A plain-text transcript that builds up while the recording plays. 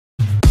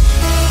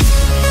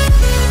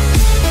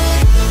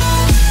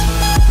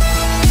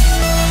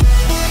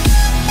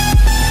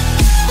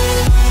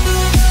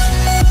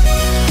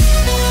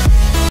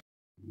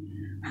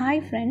Hi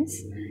friends,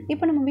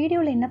 இப்போ நம்ம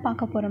வீடியோவில் என்ன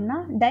பார்க்க போகிறோம்னா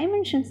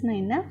டைமென்ஷன்ஸ்னால்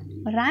என்ன,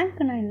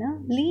 ரேங்க்னா என்ன,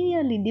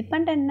 லீனியர்லி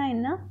டிபெண்ட்னா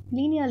என்ன,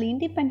 லீனியர்லி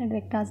இண்டிபெண்ட்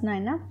வெக்டார்ஸ்னால்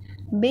என்ன,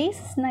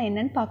 பேஸஸ்னால்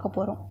என்னன்னு பார்க்க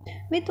போகிறோம்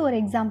வித் ஒரு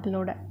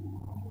எக்ஸாம்பிளோட.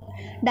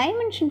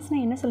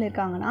 டைமென்ஷன்ஸ்னால் என்ன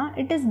சொல்லியிருக்காங்கன்னா,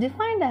 it is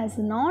defined as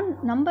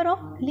number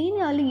of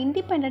linearly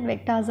independent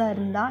வெக்டார்ஸாக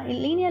இருந்தால்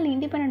லீனியர்லி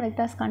இண்டிபெண்ட்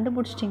வெக்டார்ஸ்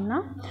கண்டுபிடிச்சிட்டிங்கன்னா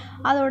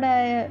அதோட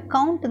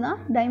கவுண்ட் தான்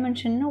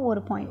டைமென்ஷன்னு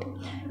ஒரு பாயிண்ட்.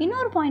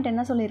 இன்னொரு பாயிண்ட்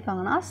என்ன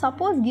சொல்லியிருக்காங்கன்னா,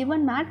 சப்போஸ்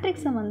கிவன்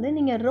மேட்ரிக்ஸை வந்து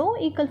நீங்கள் ரோ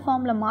ஈக்குவல்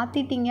ஃபார்மில்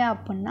மாற்றிட்டீங்க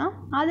அப்படின்னா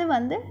அது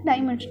வந்து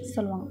டைமென்ஷன்ஸ்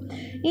சொல்லுவாங்க.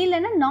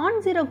 இல்லைன்னா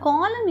நான் ஜீரோ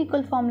காலம்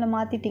ஈக்குவல் ஃபார்மில்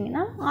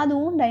மாற்றிட்டிங்கன்னா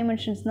அதுவும்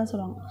டைமென்ஷன்ஸ் தான்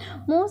சொல்லுவாங்க.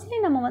 மோஸ்ட்லி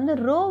நம்ம வந்து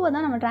ரோவை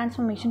தான் நம்ம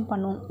டிரான்ஸ்ஃபர்மேஷன்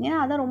பண்ணுவோம், ஏன்னா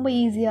அதான் ரொம்ப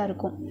ஈஸியாக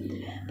இருக்கும்.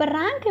 இப்போ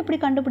ரேங்க் எப்படி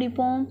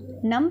கண்டுபிடிப்போம்?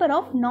 நம்பர்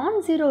ஆஃப் நான்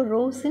zero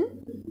rose in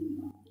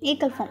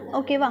equal form.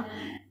 ஓகேவா?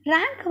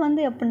 ரேங்க்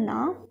வந்து எப்படின்னா,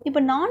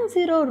 இப்போ நான்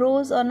ஜீரோ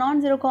ரோஸ்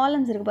நான் ஜீரோ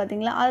காலம்ஸ் இருக்குது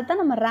பார்த்தீங்களா, அதை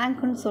தான் நம்ம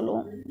ரேங்க்குன்னு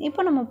சொல்லுவோம்.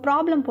 இப்போ நம்ம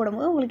ப்ராப்ளம்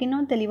போடும்போது உங்களுக்கு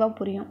இன்னும் தெளிவாக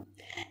புரியும்.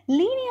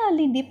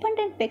 லீனியர்லி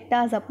டிபெண்ட்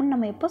வெக்டார்ஸ் அப்படின்னு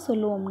நம்ம எப்போ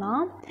சொல்லுவோம்னா,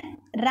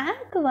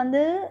 ரேங்க்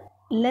வந்து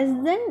less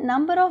than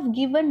number of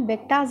given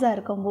வெக்டார்ஸாக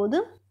இருக்கும்போது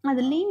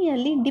அது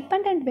லீனியர்லி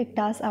டிபெண்ட்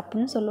வெக்டார்ஸ்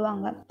அப்படின்னு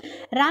சொல்லுவாங்க.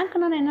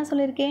 ரேங்க்னா நான் என்ன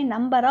சொல்லியிருக்கேன்,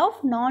 நம்பர் ஆஃப்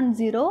நான்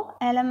zero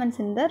elements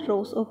in the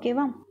rose.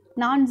 ஓகேவா?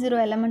 நான் ஜீரோ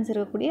எலமெண்ட்ஸ்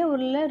இருக்கக்கூடிய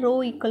ஒரு ரோ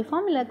ஈக்குவல்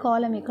ஃபார்ம் இல்லை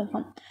காலம் ஈக்குவல்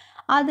ஃபார்ம்,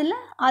 அதில்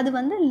அது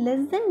வந்து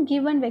லெஸ் தென்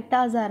கிவன்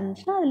வெக்டார்ஸாக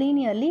இருந்துச்சுன்னா அது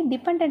லீனியர்லி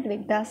டிபெண்ட்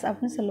வெக்டார்ஸ்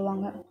அப்படின்னு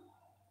சொல்லுவாங்க.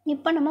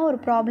 இப்போ நம்ம ஒரு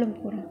ப்ராப்ளம்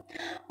போகிறோம்.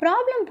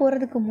 ப்ராப்ளம்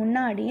போகிறதுக்கு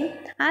முன்னாடி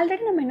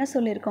ஆல்ரெடி நம்ம என்ன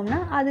சொல்லியிருக்கோம்னா,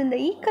 அது இந்த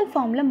ஈக்குவல்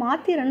ஃபார்மில்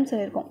மாற்றிடணும்னு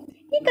சொல்லியிருக்கோம்.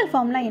 ஈக்குவல்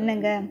ஃபார்ம்லாம்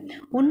என்னங்க,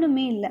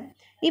 ஒன்றுமே இல்லை.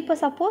 இப்போ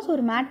சப்போஸ்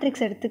ஒரு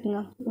மேட்ரிக்ஸ்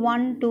எடுத்துக்கோங்க,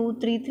 1 2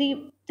 3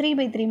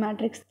 3/3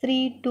 மேட்ரிக்ஸ், 3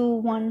 2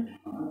 1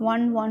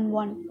 1 1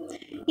 1.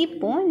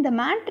 இப்போது இந்த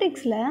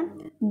மேட்ரிக்ஸில்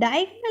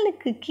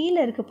டயக்னலுக்கு கீழே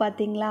இருக்குது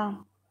பார்த்தீங்களா,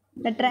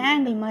 இந்த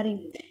ட்ரையாங்கிள் மாதிரி,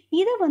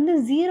 இதை வந்து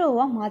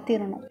ஜீரோவாக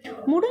மாற்றிடணும்.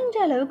 முடிஞ்ச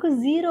அளவுக்கு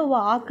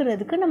ஜீரோவாக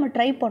ஆக்குறதுக்கு நம்ம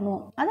ட்ரை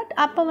பண்ணுவோம்.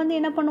 அப்போ வந்து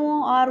என்ன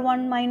பண்ணுவோம்,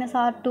 R1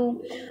 - R2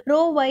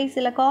 ரோ வைஸ்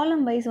இல்லை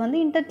காலம் வைஸ் வந்து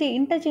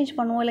இன்டர்சேஞ்ச்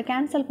பண்ணுவோம், இல்லை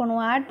கேன்சல்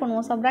பண்ணுவோம், ஆட்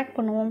பண்ணுவோம், சப்ராக்ட்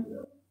பண்ணுவோம்.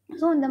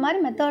 ஸோ இந்த மாதிரி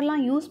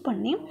மெத்தட்லாம் யூஸ்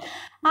பண்ணி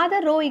அதை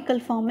ரோ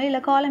ஈக்குவல் ஃபார்மில் இல்லை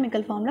காலம்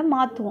ஈக்குவல் ஃபார்மில்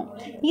மாற்றுவோம்.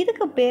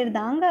 இதுக்கு பேர்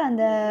தாங்க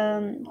அந்த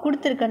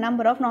கொடுத்துருக்க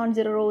நம்பர் ஆஃப் நான்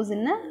zero rose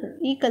in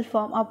equal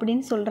form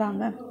அப்படின்னு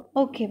சொல்கிறாங்க.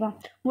 ஓகேவா?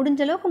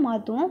 முடிஞ்ச அளவுக்கு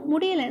மாற்றுவோம்,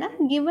 முடியலைன்னா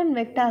கிவன்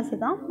வெக்டார்ஸ்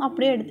தான்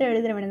அப்படியே எடுத்து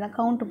எழுத வேண்டியதான்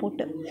கவுண்ட்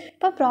போட்டு.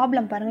 இப்போ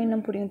ப்ராப்ளம் பாருங்கள்,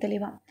 இன்னும் புரியும்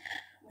தெளிவாக.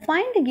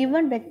 Find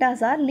given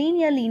vectors R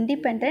linearly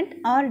independent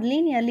R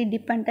linearly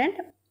depend.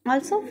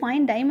 Also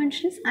find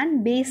dimensions and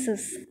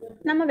bases.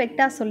 நம்ம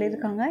வெக்டார்ஸ்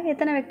சொல்லியிருக்காங்க.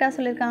 எத்தனை வெக்டார்ஸ்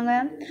சொல்லியிருக்காங்க?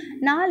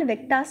 4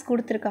 வெக்டார்ஸ்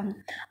கொடுத்துருக்காங்க.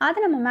 அதை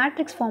நம்ம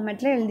மேட்ரிக்ஸ்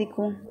ஃபார்மேட்டில்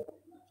எழுதிக்குவோம்.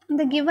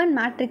 இந்த கிவன்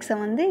மேட்ரிக்ஸை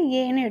வந்து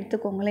ஏன்னு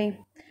எடுத்துக்கோங்களேன்.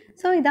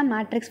 ஸோ இதான்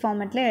மேட்ரிக்ஸ்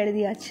ஃபார்மேட்டில்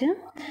எழுதியாச்சு.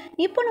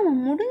 இப்போ நம்ம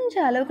முடிஞ்ச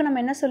அளவுக்கு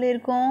நம்ம என்ன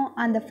சொல்லியிருக்கோம்,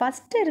 அந்த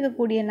ஃபஸ்ட்டு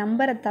இருக்கக்கூடிய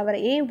நம்பரை தவிர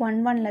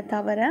A11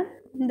 தவிர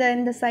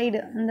இந்த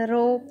சைடு இந்த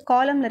ரோ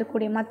காலமில்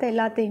இருக்கக்கூடிய மற்ற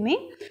எல்லாத்தையுமே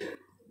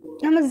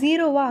நம்ம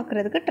ஜீரோவாக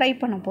ஆக்குறதுக்கு ட்ரை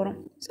பண்ண போகிறோம்.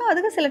 ஸோ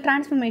அதுக்கு சில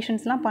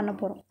டிரான்ஸ்ஃபர்மேஷன்ஸ்லாம் பண்ண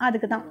போகிறோம்.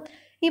 அதுக்கு தான்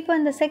இப்போ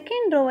இந்த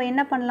செகண்ட் ரோவை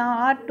என்ன பண்ணலாம்,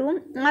 R2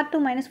 -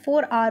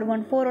 4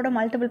 R1 4ஓட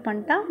மல்டிபிள்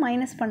பண்ணிட்டா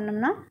மைனஸ்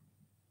பண்ணோம்னா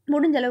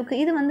முடிஞ்ச அளவுக்கு,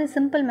 இது வந்து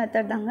சிம்பிள்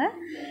மெத்தட் தாங்க,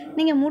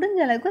 நீங்கள் முடிஞ்ச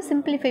அளவுக்கு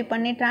சிம்பிளிஃபை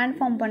பண்ணி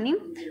ட்ரான்ஸ்ஃபார்ம் பண்ணி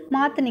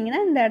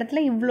மாற்றினீங்கன்னா இந்த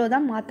இடத்துல இவ்வளோ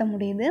தான் மாற்ற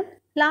முடியுது.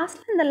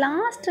 லாஸ்ட்டில் இந்த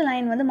லாஸ்ட்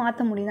லைன் வந்து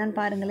மாற்ற முடியுதான்னு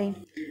பாருங்களேன்.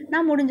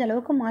 நான் முடிஞ்ச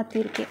அளவுக்கு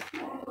மாற்றிருக்கேன்.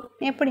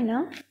 எப்படின்னா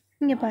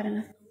இங்கே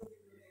பாருங்கள்,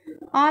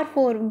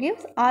 R4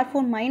 gives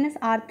R4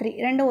 - R3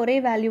 ரெண்டும் ஒரே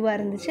வேல்யூவாக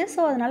இருந்துச்சு. ஸோ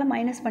அதனால்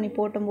மைனஸ் பண்ணி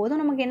போட்டும்போது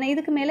நமக்கு என்ன,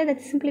 இதுக்கு மேலே இதை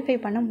சிம்பிளிஃபை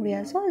பண்ண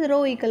முடியாது. ஸோ இது ரோ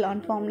ஈக்குவல்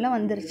ஆன் ஃபார்மில்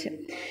வந்துருச்சு.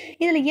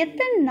 இதில்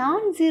எத்தனை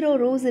நான் ஜீரோ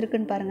ரோஸ்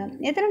இருக்குதுன்னு பாருங்கள்.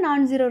 எத்தனை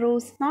நான் ஜீரோ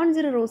ரோஸ்? நான்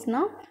ஜீரோ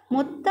ரோஸ்னால்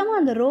மொத்தமாக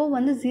அந்த ரோ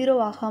வந்து ஜீரோ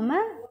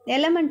ஆகாமல்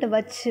எலமெண்ட்டை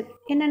வச்சு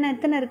என்னென்ன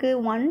எத்தனை இருக்குது,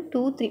 1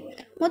 2 3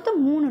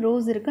 மொத்தம் 3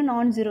 ரோஸ் இருக்குது,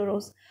 நான் zero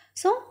rose.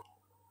 So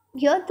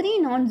here 3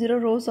 non-zero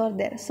rows are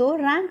there. So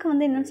rank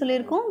வந்து என்னன்னு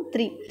சொல்லியிருக்கோம்,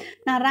 3.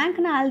 நான்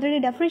ரேங்க்னா ஆல்ரெடி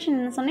டெஃபினேஷன்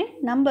என்ன சொன்னேன்,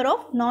 number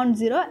of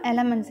நான்-ஜீரோ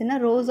elements in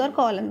rose R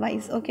காலம்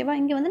வைஸ். ஓகேவா?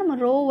 இங்கே வந்து நம்ம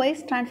ரோ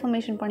வைஸ்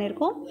ட்ரான்ஸ்ஃபர்மேஷன்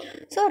பண்ணியிருக்கோம்.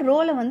 ஸோ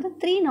ரோவில் வந்து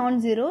 3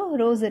 நான்-ஜீரோ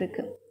ரோஸ்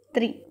இருக்குது,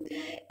 3.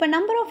 இப்போ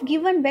நம்பர் ஆஃப்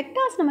கிவன்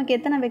வெக்டார்ஸ் நமக்கு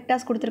எத்தனை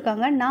வெக்டார்ஸ்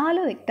கொடுத்துருக்காங்க,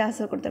 4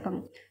 வெக்டார்ஸ்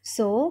கொடுத்துருக்காங்க.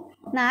 ஸோ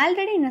நான்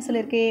ஆல்ரெடி என்ன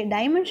சொல்லியிருக்கேன்,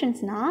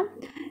 டைமென்ஷன்ஸ்னால்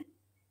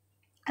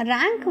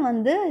ரேங்க்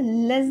வந்து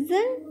less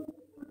than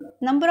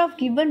number of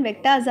given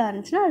வெக்டார்ஸாக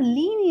இருந்துச்சுன்னா அது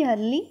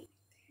லீனியர்லி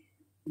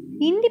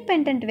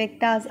இண்டிபெண்ட்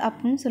வெக்டார்ஸ்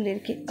அப்படின்னு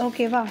சொல்லியிருக்கேன்.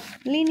 ஓகேவா?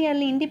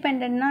 லீனியர்லி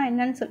இண்டிபெண்ட்னா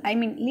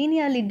என்னன்னு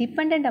லீனியர்லி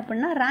டிபெண்ட்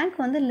அப்படின்னா ரேங்க்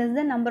வந்து less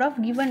than number of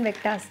given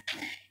vectors.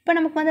 இப்போ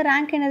நமக்கு வந்து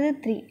ரேங்க் என்னது,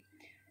 3,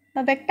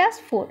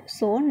 வெக்டார்ஸ் 4.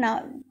 ஸோ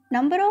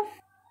நம்பர் ஆஃப்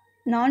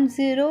நான்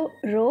zero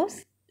rose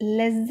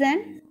less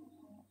than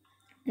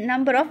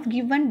number of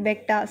given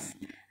vectors.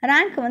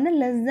 Rank வந்து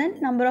less than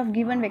number of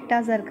given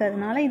வெக்டார்ஸாக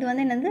இருக்கிறதுனால இது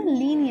வந்து என்னது,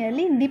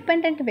 லீனியர்லி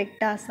டிபெண்ட்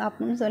வெக்டார்ஸ்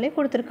அப்படின்னு சொல்லி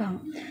கொடுத்துருக்காங்க.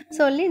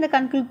 சொல்லி இதை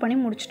கன்க்ளூட் பண்ணி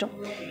முடிச்சிட்டோம்.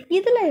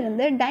 இதில்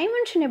இருந்து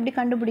டைமென்ஷன் எப்படி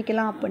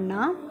கண்டுபிடிக்கலாம்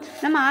அப்படின்னா,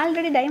 நம்ம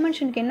ஆல்ரெடி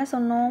டைமென்ஷனுக்கு என்ன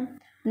சொன்னோம்,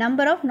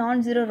 நம்பர் ஆஃப்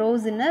நான் zero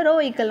rose in row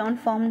equal on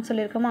ஃபார்ம்னு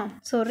சொல்லியிருக்கோமா.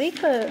 So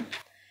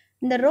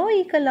இந்த ரோ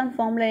ஈக்குவலான்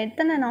ஃபார்மில்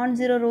எத்தனை நான்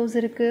ஜீரோ ரோஸ்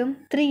இருக்குது?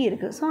 3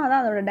 இருக்குது. ஸோ அதான்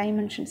அதோட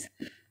டைமென்ஷன்ஸ்.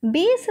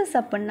 பேசஸ்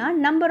அப்படின்னா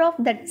நம்பர் ஆஃப்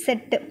தட்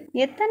செட்டு,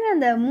 எத்தனை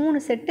அந்த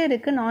 3 செட்டு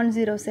இருக்குது நான்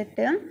ஜீரோ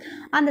செட்டு,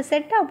 அந்த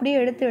செட்டை அப்படியே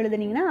எடுத்து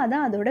எழுதுனீங்கன்னா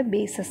அதான் அதோட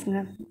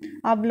பேசஸ்ங்க.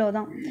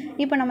 அவ்வளோதான்.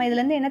 இப்போ நம்ம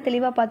இதுலேருந்து என்ன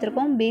தெளிவாக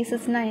பார்த்துருக்கோம்?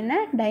 பேசஸ்னால்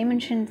என்ன,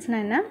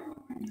 டைமென்ஷன்ஸ்னால் என்ன,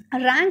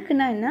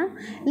 ரேங்க்னா என்ன,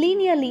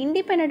 லீனியர்லி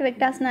இண்டிபெண்ட்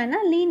வெக்டார்ஸ்னால் என்ன,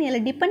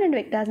 லீனியர்லி டிபெண்ட்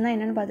வெக்டார்ஸ்னால்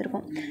என்னென்னு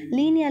பார்த்துருக்கோம்.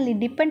 Linearly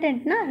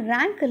டிபெண்ட்னா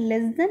rank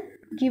less than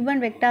given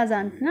vectors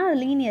ஆச்சுன்னா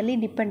linearly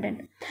dependent,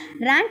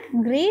 rank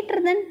greater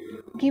than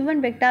given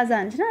vectors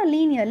ஆச்சுன்னா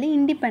linearly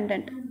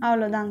independent.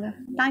 அவ்வளோதாங்க.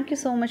 Thank you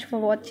so much for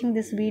watching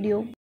this video.